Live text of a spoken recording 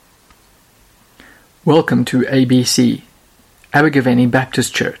Welcome to ABC, Abergavenny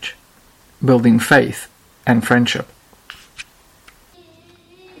Baptist Church, building faith and friendship.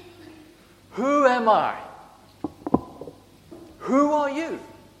 Who am I? Who are you?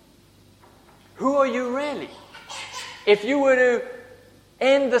 Who are you really? If you were to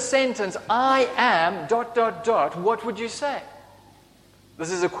end the sentence, I am ... what would you say?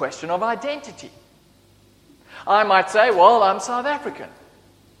 This is a question of identity. I might say, well, I'm South African.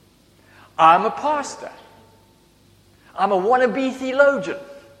 I'm a pastor. I'm a wannabe theologian.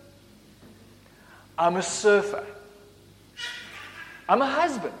 I'm a surfer. I'm a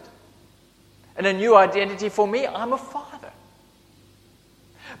husband. And a new identity for me, I'm a father.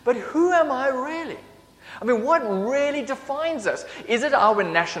 But who am I really? I mean, what really defines us? Is it our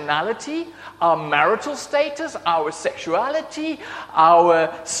nationality, our marital status, our sexuality,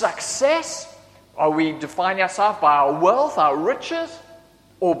 our success? Are we defining ourselves by our wealth, our riches?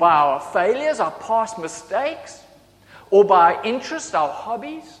 Or by our failures, our past mistakes? Or by our interests, our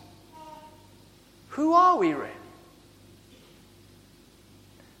hobbies? Who are we really?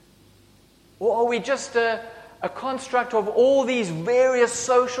 Or are we just a construct of all these various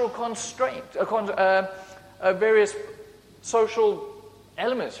social constraints, various social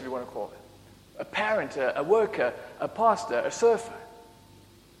elements, if you want to call it? A parent, a worker, a pastor, a surfer?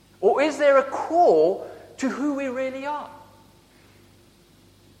 Or is there a core to who we really are?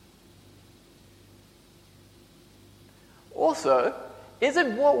 Also, is it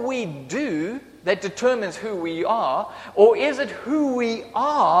what we do that determines who we are, or is it who we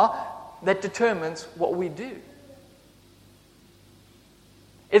are that determines what we do?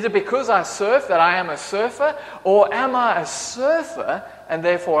 Is it because I surf that I am a surfer, or am I a surfer and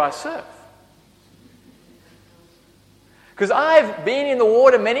therefore I surf? Because I've been in the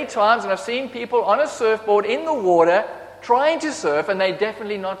water many times and I've seen people on a surfboard in the water trying to surf, and they're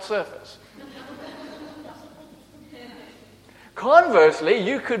definitely not surfers. Conversely,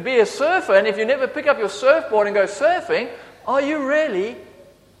 you could be a surfer, and if you never pick up your surfboard and go surfing, are you really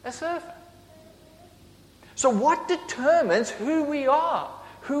a surfer? So what determines who we are,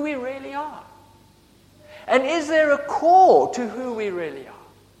 who we really are? And is there a core to who we really are?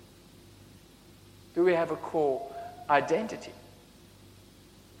 Do we have a core identity?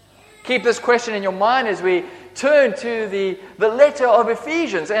 Keep this question in your mind as we turn to the letter of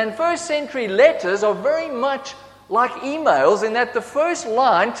Ephesians. And first century letters are very much like emails in that the first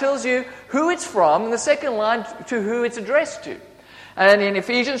line tells you who it's from and the second line to who it's addressed to. And in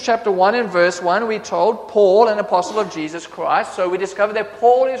Ephesians chapter 1 and verse 1, we're told, Paul, an apostle of Jesus Christ. So we discover that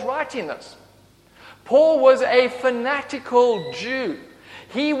Paul is writing this. Paul was a fanatical Jew.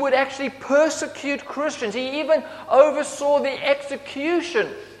 He would actually persecute Christians. He even oversaw the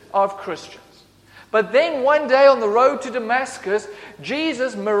execution of Christians. But then one day on the road to Damascus,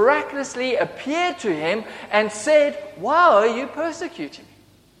 Jesus miraculously appeared to him and said, "Why are you persecuting me?"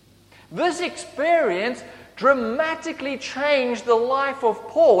 This experience dramatically changed the life of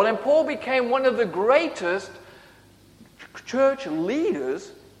Paul, and Paul became one of the greatest church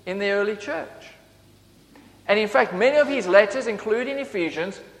leaders in the early church. And in fact, many of his letters, including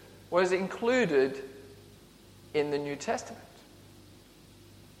Ephesians, was included in the New Testament.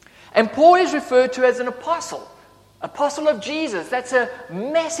 And Paul is referred to as an apostle of Jesus. That's a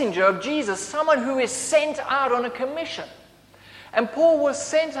messenger of Jesus, someone who is sent out on a commission. And Paul was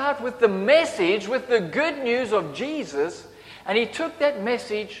sent out with the message, with the good news of Jesus, and he took that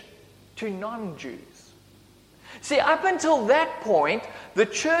message to non-Jews. See, up until that point, the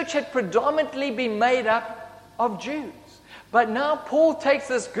church had predominantly been made up of Jews. But now Paul takes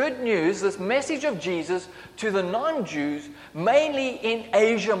this good news, this message of Jesus, to the non-Jews, mainly in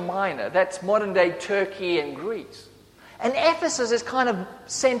Asia Minor. That's modern-day Turkey and Greece. And Ephesus is kind of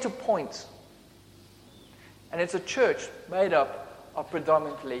center point. And it's a church made up of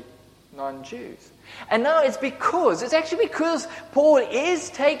predominantly non-Jews. And now it's actually because Paul is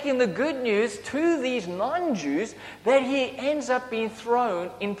taking the good news to these non-Jews that he ends up being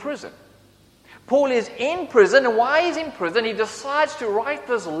thrown in prison. Paul is in prison, and while he's in prison, he decides to write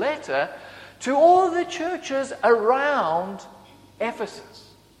this letter to all the churches around Ephesus.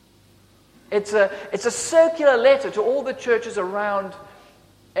 It's a circular letter to all the churches around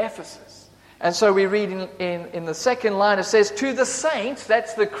Ephesus. And so we read in the second line, it says, "To the saints,"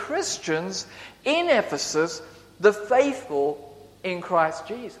 that's the Christians in Ephesus, "the faithful in Christ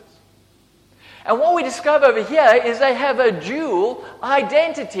Jesus." And what we discover over here is they have a dual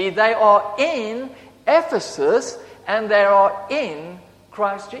identity. They are in Ephesus and they are in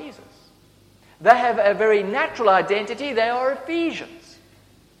Christ Jesus. They have a very natural identity. They are Ephesians.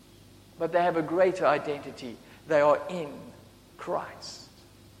 But they have a greater identity. They are in Christ.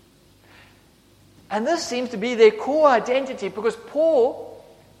 And this seems to be their core identity, because Paul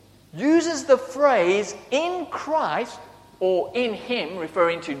uses the phrase in Christ or in Him,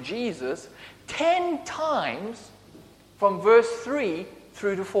 referring to Jesus, 10 times from verse 3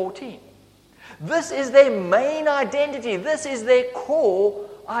 through to 14. This is their main identity. This is their core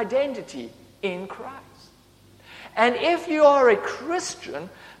identity in Christ. And if you are a Christian,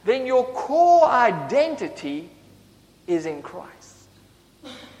 then your core identity is in Christ.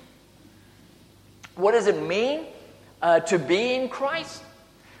 What does it mean to be in Christ?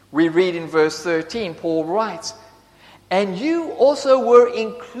 We read in verse 13, Paul writes, "And you also were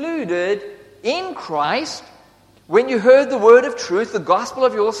included in Christ when you heard the word of truth, the gospel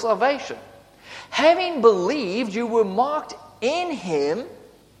of your salvation. Having believed, you were marked in Him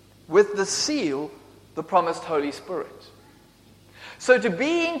with the seal, the promised Holy Spirit." So to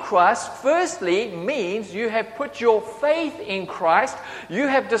be in Christ, firstly, means you have put your faith in Christ. You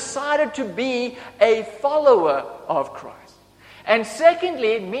have decided to be a follower of Christ. And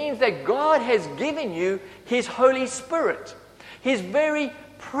secondly, it means that God has given you His Holy Spirit, His very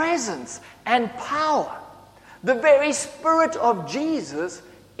presence and power. The very Spirit of Jesus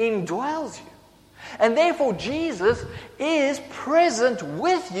indwells you. And therefore, Jesus is present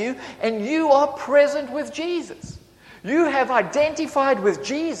with you, and you are present with Jesus. You have identified with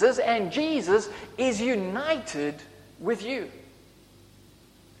Jesus, and Jesus is united with you.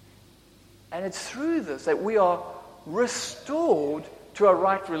 And it's through this that we are restored to a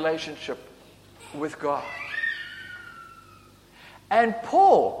right relationship with God. And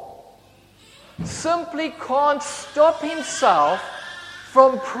Paul simply can't stop himself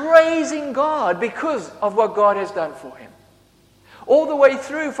from praising God because of what God has done for him. All the way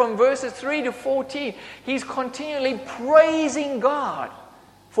through from verses 3 to 14, he's continually praising God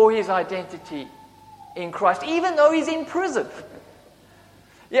for his identity in Christ, even though he's in prison.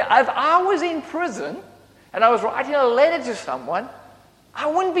 Yeah, if I was in prison and I was writing a letter to someone, I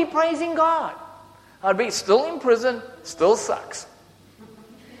wouldn't be praising God. I'd be still in prison, still sucks.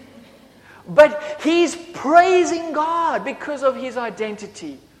 But he's praising God because of his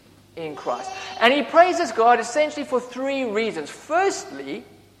identity in Christ. And he praises God essentially for three reasons. Firstly,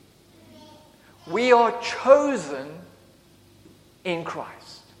 we are chosen in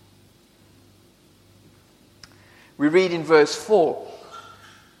Christ. We read in verse 4.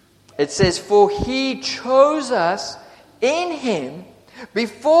 It says, "For He chose us in Him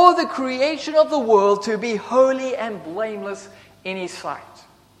before the creation of the world to be holy and blameless in His sight."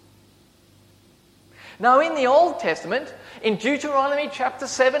 Now in the Old Testament, in Deuteronomy chapter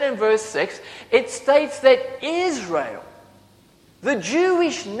 7 and verse 6, it states that Israel, the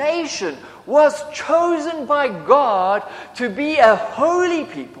Jewish nation, was chosen by God to be a holy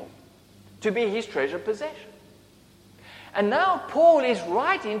people, to be His treasured possession. And now Paul is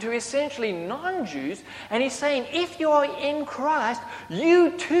writing to essentially non-Jews, and he's saying, if you are in Christ,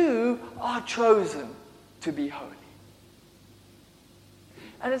 you too are chosen to be holy.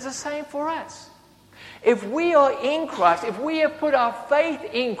 And it's the same for us. If we are in Christ, if we have put our faith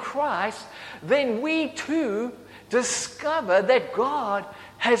in Christ, then we too discover that God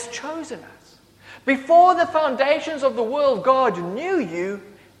has chosen us. Before the foundations of the world, God knew you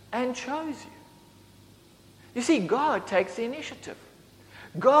and chose you. You see, God takes the initiative.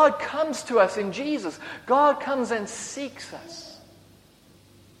 God comes to us in Jesus. God comes and seeks us.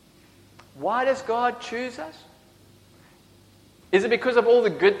 Why does God choose us? Is it because of all the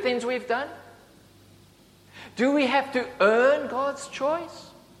good things we've done? Do we have to earn God's choice?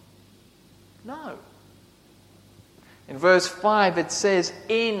 No. In verse 5 it says,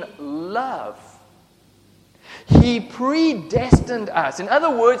 "In love, He predestined us." In other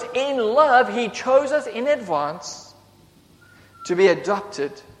words, in love, He chose us in advance to be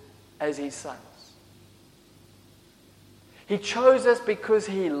adopted as His sons. He chose us because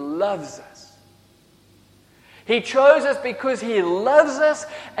He loves us. He chose us because He loves us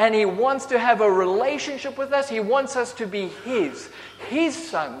and He wants to have a relationship with us. He wants us to be His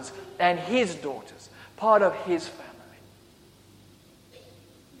sons and His daughters, part of His family.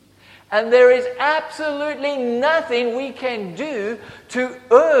 And there is absolutely nothing we can do to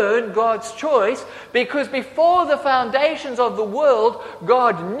earn God's choice, because before the foundations of the world,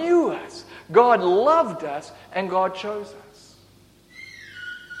 God knew us, God loved us, and God chose us.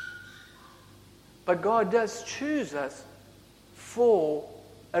 But God does choose us for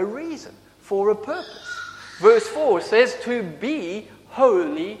a reason, for a purpose. Verse 4 says, "To be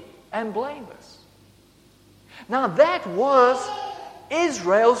holy and blameless." Now that was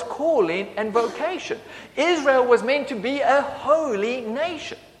Israel's calling and vocation. Israel was meant to be a holy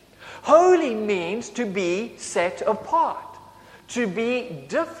nation. Holy means to be set apart, to be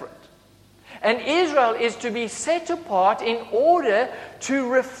different. And Israel is to be set apart in order to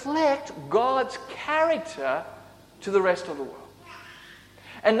reflect God's character to the rest of the world.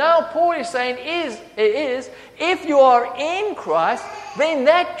 And now Paul is saying if you are in Christ, then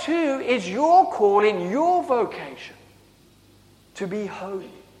that too is your calling, your vocation, to be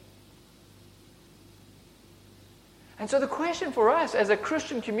holy. And so the question for us as a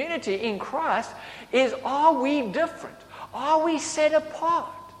Christian community in Christ is, are we different? Are we set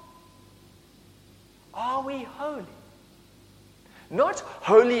apart? Are we holy? Not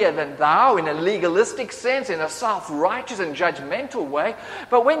holier than thou in a legalistic sense, in a self-righteous and judgmental way,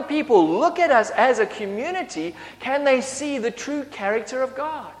 but when people look at us as a community, can they see the true character of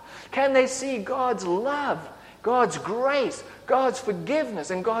God? Can they see God's love, God's grace, God's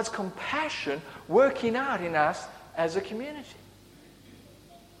forgiveness, and God's compassion working out in us as a community?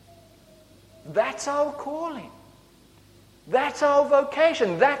 That's our calling. That's our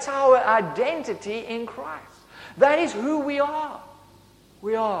vocation. That's our identity in Christ. That is who we are.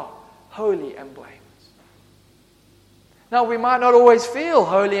 We are holy and blameless. Now, we might not always feel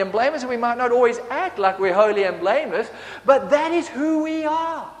holy and blameless, and we might not always act like we're holy and blameless, but that is who we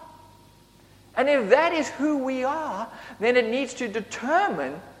are. And if that is who we are, then it needs to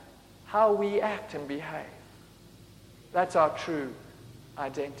determine how we act and behave. That's our true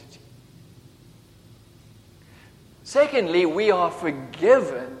identity. Secondly, we are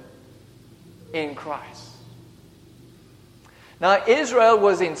forgiven in Christ. Now, Israel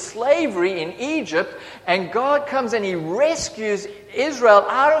was in slavery in Egypt, and God comes and He rescues Israel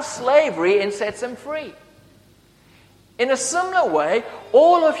out of slavery and sets them free. In a similar way,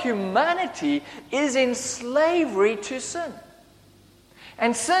 all of humanity is in slavery to sin.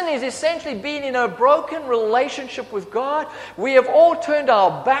 And sin is essentially being in a broken relationship with God. We have all turned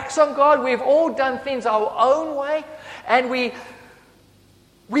our backs on God. We have all done things our own way. And we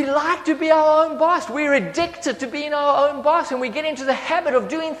like to be our own boss. We're addicted to being our own boss. And we get into the habit of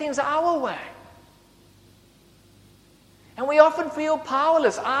doing things our way. And we often feel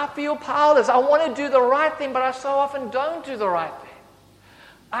powerless. I feel powerless. I want to do the right thing, but I so often don't do the right thing.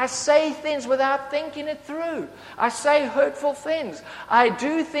 I say things without thinking it through. I say hurtful things. I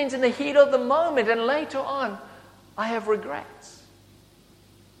do things in the heat of the moment, and later on, I have regrets.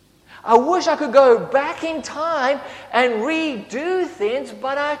 I wish I could go back in time and redo things,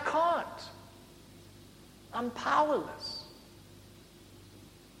 but I can't. I'm powerless.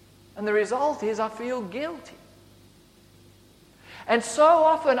 And the result is I feel guilty. And so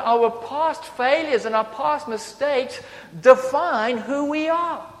often our past failures and our past mistakes define who we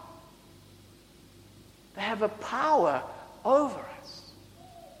are. They have a power over us.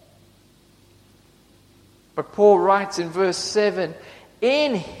 But Paul writes in verse 7,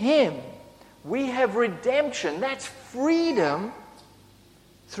 in Him we have redemption. That's freedom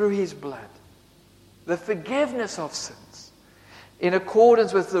through His blood. The forgiveness of sins in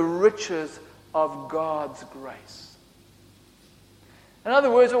accordance with the riches of God's grace. In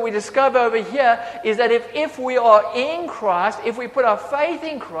other words, what we discover over here is that if we are in Christ, if we put our faith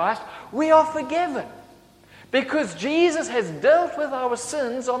in Christ, we are forgiven. Because Jesus has dealt with our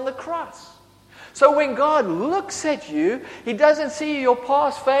sins on the cross. So when God looks at you, He doesn't see your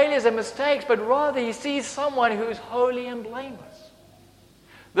past failures and mistakes, but rather He sees someone who is holy and blameless.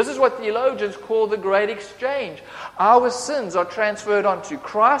 This is what theologians call the great exchange. Our sins are transferred onto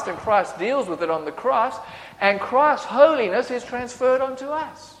Christ, and Christ deals with it on the cross, and Christ's holiness is transferred onto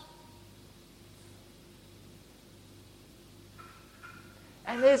us.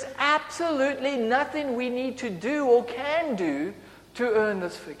 And there's absolutely nothing we need to do or can do to earn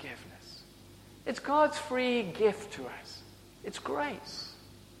this forgiveness. It's God's free gift to us. It's grace.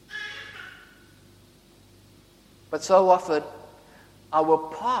 But so often, our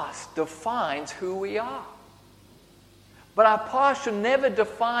past defines who we are. But our past should never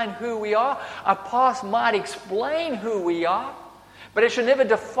define who we are. Our past might explain who we are, but it should never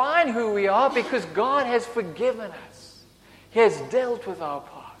define who we are, because God has forgiven us. He has dealt with our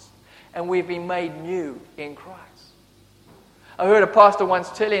past, and we've been made new in Christ. I heard a pastor once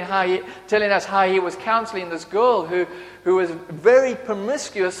telling us how he was counseling this girl who was very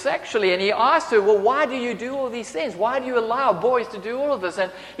promiscuous sexually, and he asked her, well, why do you do all these things? Why do you allow boys to do all of this?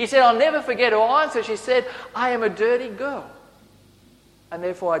 And he said, I'll never forget her answer. She said, I am a dirty girl, and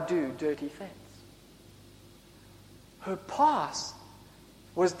therefore I do dirty things. Her past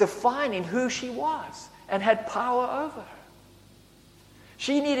was defining who she was and had power over her.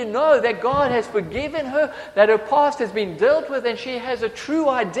 She needed to know that God has forgiven her, that her past has been dealt with, and she has a true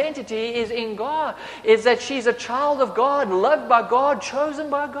identity is in God. Is that she's a child of God, loved by God, chosen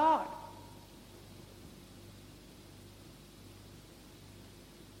by God.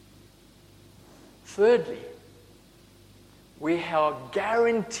 Thirdly, we are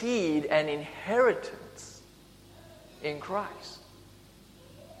guaranteed an inheritance in Christ.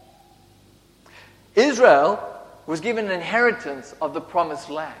 Israel was given an inheritance of the promised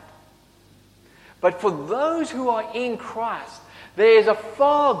land. But for those who are in Christ, there is a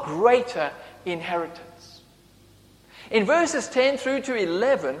far greater inheritance. In verses 10 through to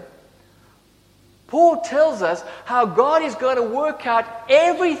 11, Paul tells us how God is going to work out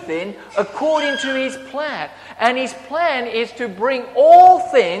everything according to His plan. And His plan is to bring all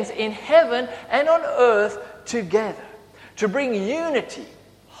things in heaven and on earth together. To bring unity,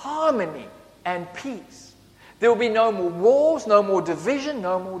 harmony, and peace. There will be no more wars, no more division,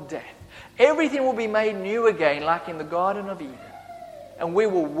 no more death. Everything will be made new again, like in the Garden of Eden. And we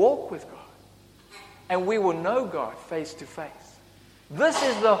will walk with God. And we will know God face to face. This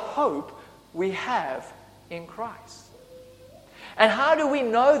is the hope we have in Christ. And how do we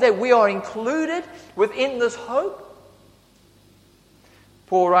know that we are included within this hope?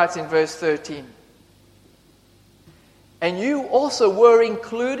 Paul writes in verse 13, "And you also were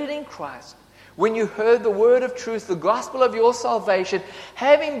included in Christ when you heard the word of truth, the gospel of your salvation.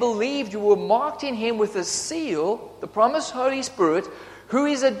 Having believed, you were marked in Him with a seal, the promised Holy Spirit, who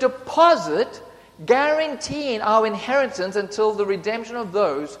is a deposit guaranteeing our inheritance until the redemption of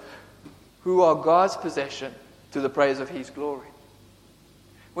those who are God's possession to the praise of His glory."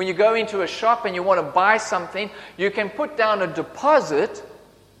 When you go into a shop and you want to buy something, you can put down a deposit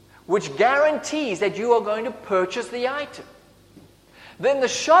which guarantees that you are going to purchase the item. Then the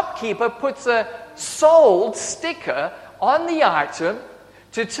shopkeeper puts a sold sticker on the item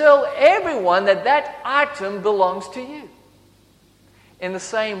to tell everyone that that item belongs to you. In the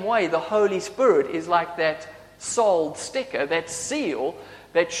same way, the Holy Spirit is like that sold sticker, that seal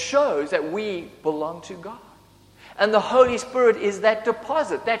that shows that we belong to God. And the Holy Spirit is that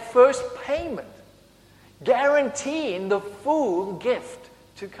deposit, that first payment, guaranteeing the full gift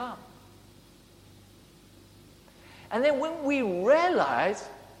to come. And then when we realize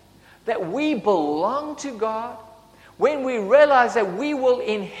that we belong to God, when we realize that we will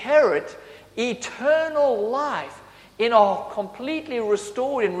inherit eternal life in a completely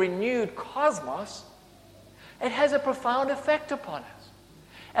restored and renewed cosmos, it has a profound effect upon us.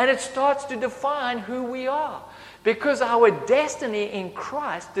 And it starts to define who we are. Because our destiny in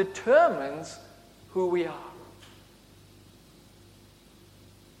Christ determines who we are.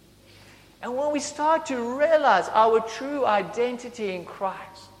 And when we start to realize our true identity in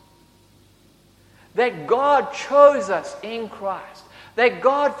Christ, that God chose us in Christ, that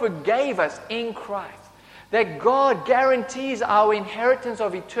God forgave us in Christ, that God guarantees our inheritance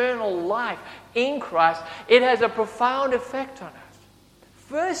of eternal life in Christ, it has a profound effect on us.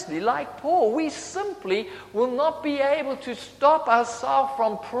 Firstly, like Paul, we simply will not be able to stop ourselves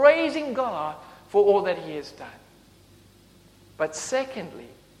from praising God for all that He has done. But secondly,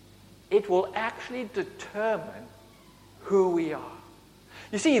 it will actually determine who we are.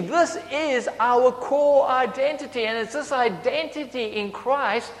 You see, this is our core identity, and it's this identity in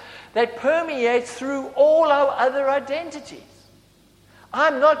Christ that permeates through all our other identities.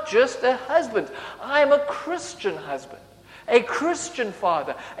 I'm not just a husband. I'm a Christian husband, a Christian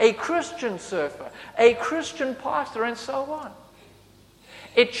father, a Christian surfer, a Christian pastor, and so on.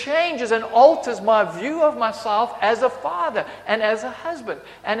 It changes and alters my view of myself as a father and as a husband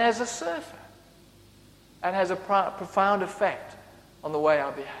and as a surfer, and has a profound effect on the way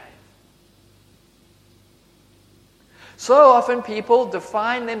I behave. So often people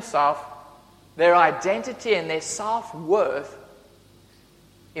define themselves, their identity and their self-worth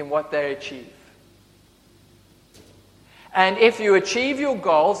in what they achieve. And if you achieve your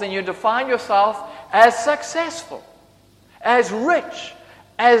goals, then you define yourself as successful, as rich,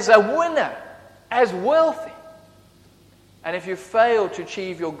 as a winner, as wealthy. And if you fail to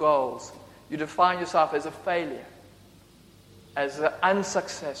achieve your goals, you define yourself as a failure, as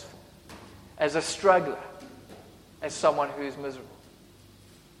unsuccessful, as a struggler, as someone who is miserable.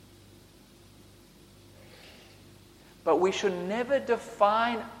 But we should never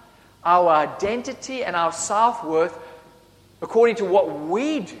define our identity and our self-worth according to what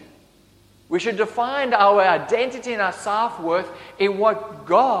we do. We should define our identity and our self-worth in what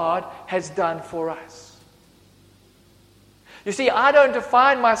God has done for us. You see, I don't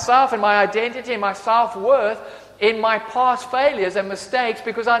define myself and my identity and my self-worth in my past failures and mistakes,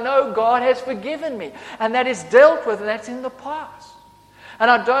 because I know God has forgiven me, and that is dealt with, and that's in the past.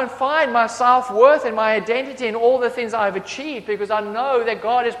 And I don't find my self-worth and my identity in all the things I've achieved, because I know that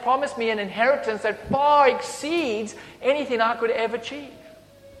God has promised me an inheritance that far exceeds anything I could ever achieve.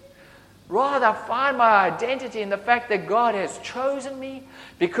 Rather, I find my identity in the fact that God has chosen me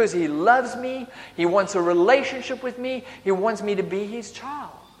because He loves me. He wants a relationship with me. He wants me to be His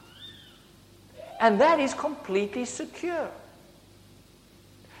child. And that is completely secure.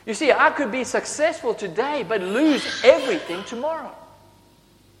 You see, I could be successful today but lose everything tomorrow.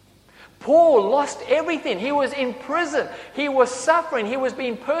 Paul lost everything. He was in prison. He was suffering. He was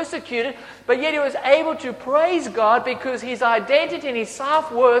being persecuted. But yet he was able to praise God because his identity and his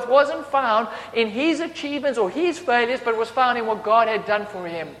self-worth wasn't found in his achievements or his failures, but was found in what God had done for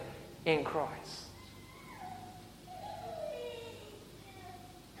him in Christ.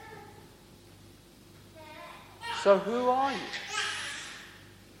 So who are you?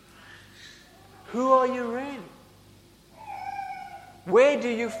 Who are you really? Where do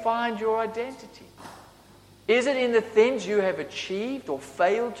you find your identity? Is it in the things you have achieved or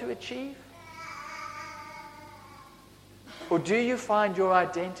failed to achieve? Or do you find your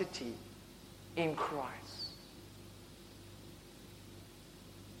identity in Christ?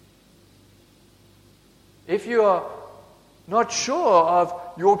 If you are not sure of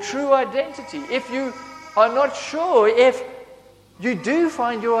your true identity, if you are not sure if you do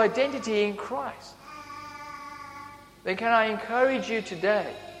find your identity in Christ, then can I encourage you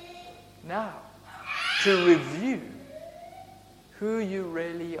today, now, to review who you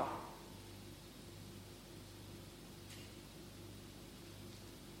really are.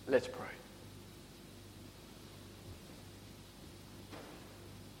 Let's pray.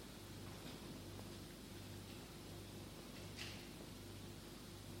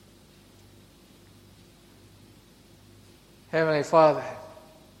 Heavenly Father,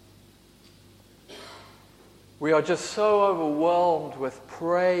 we are just so overwhelmed with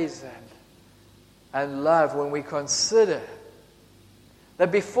praise and love when we consider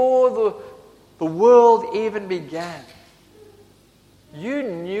that before the world even began, you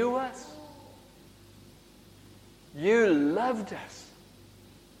knew us, you loved us,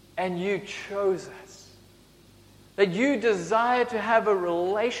 and you chose us. That you desire to have a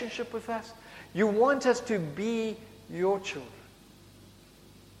relationship with us. You want us to be your children.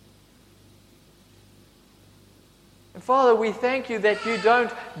 And Father, we thank you that you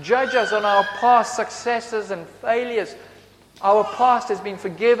don't judge us on our past successes and failures. Our past has been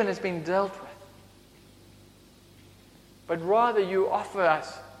forgiven, has been dealt with. But rather you offer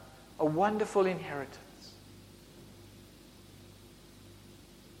us a wonderful inheritance.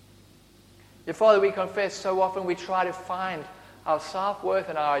 Yet, Father, we confess so often we try to find our self-worth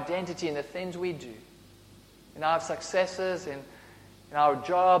and our identity in the things we do. In our successes, in our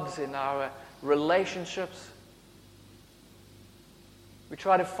jobs, in our relationships. We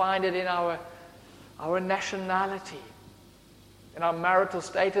try to find it in our nationality, in our marital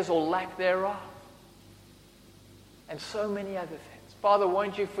status or lack thereof, and so many other things. Father,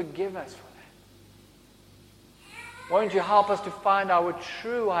 won't you forgive us for that? Won't you help us to find our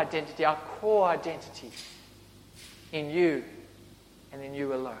true identity, our core identity in you and in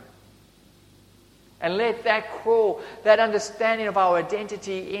you alone? And let that core, that understanding of our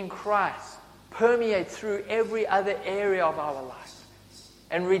identity in Christ permeate through every other area of our life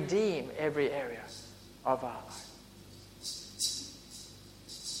and redeem every area of our life.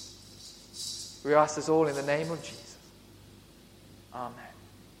 We ask this all in the name of Jesus. Amen.